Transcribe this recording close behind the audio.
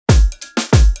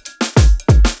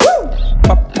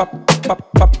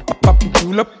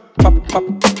Grüß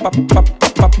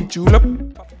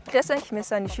euch, wir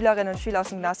sind die Schülerinnen und Schüler aus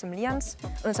dem Gymnasium Lienz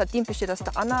und unser Team besteht aus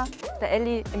der Anna, der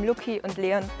Elli, dem Luki und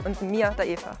Leon und mir, der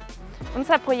Eva.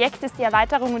 Unser Projekt ist die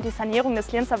Erweiterung und die Sanierung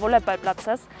des Lienzer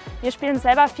Volleyballplatzes. Wir spielen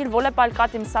selber viel Volleyball,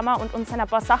 gerade im Sommer, und uns sind ein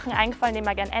paar Sachen eingefallen, die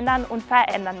wir gerne ändern und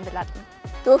verändern wollen.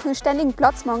 Durch einen ständigen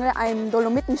Platzmangel im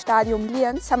Dolomitenstadion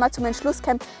Lienz sind wir zum Entschluss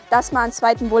gekommen, dass wir einen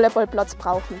zweiten Volleyballplatz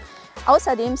brauchen.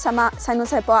 Außerdem sind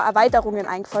uns ein paar Erweiterungen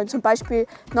eingefallen, zum Beispiel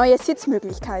neue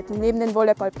Sitzmöglichkeiten neben den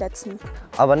Volleyballplätzen.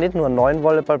 Aber nicht nur einen neuen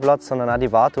Volleyballplatz, sondern auch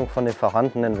die Wartung von den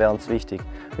vorhandenen wäre uns wichtig,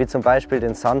 wie zum Beispiel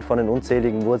den Sand von den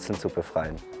unzähligen Wurzeln zu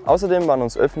befreien. Außerdem waren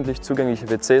uns öffentlich zugängliche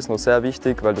WCs noch sehr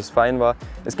wichtig, weil das fein war.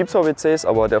 Es gibt zwar WCs,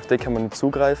 aber auf die kann man nicht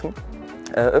zugreifen.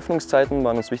 Öffnungszeiten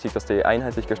waren uns wichtig, dass die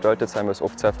einheitlich gestaltet sind, weil es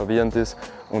oft sehr verwirrend ist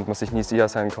und man sich nie sicher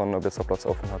sein kann, ob jetzt der Platz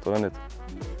offen hat oder nicht.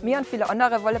 Mir und viele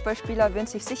andere Volleyballspieler würden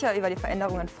sich sicher über die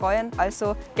Veränderungen freuen,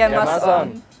 also gehen wir's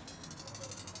an!